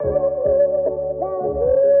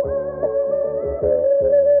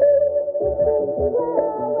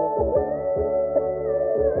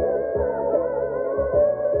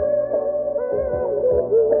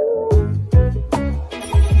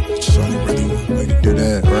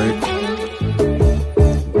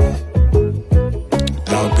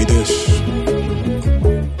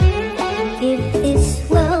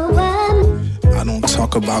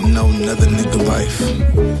about no another nigga life.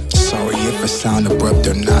 Sorry if I sound abrupt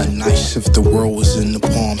or not nice. If the world was in the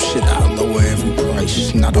palm, shit, I'd lower every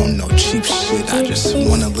price. Not on no cheap shit, I just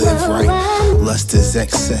wanna live right. Lust is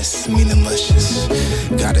excess, meaning luscious.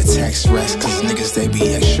 Gotta tax rest, cause niggas they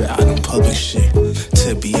be extra out on public shit.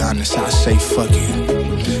 To be honest, I say fuck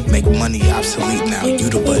it. Make money obsolete, now you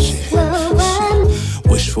the budget. Shit.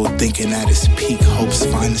 Wishful thinking at its peak, hope's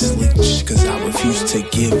finest leech. Cause I refuse to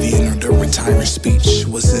give in or the retiring speech.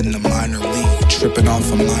 Was in the minor league, tripping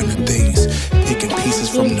off of minor things. Picking pieces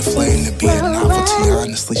from the flame to be a novelty,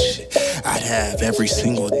 honestly shit. I'd have every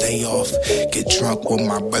single day off. Get drunk with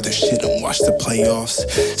my brother shit and watch the playoffs.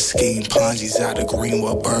 Scheme Ponzi's out of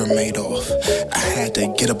Greenwood, bird made off. I had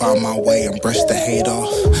to get about my way and brush the hate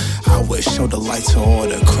off. I would show the light to all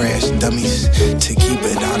the crash dummies. To keep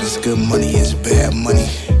it honest, good money is bad money.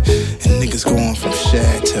 And niggas going from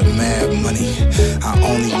shad to mad money. I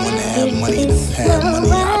only wanna have money to have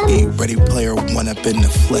money. I be ready player one up in the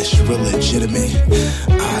flesh, real legitimate.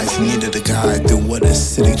 Eyes needed a guide through what a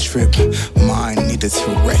city trip. Mind needed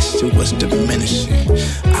to rest, it was diminishing.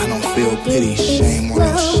 I don't feel pity, shame or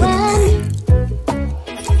no shit in me.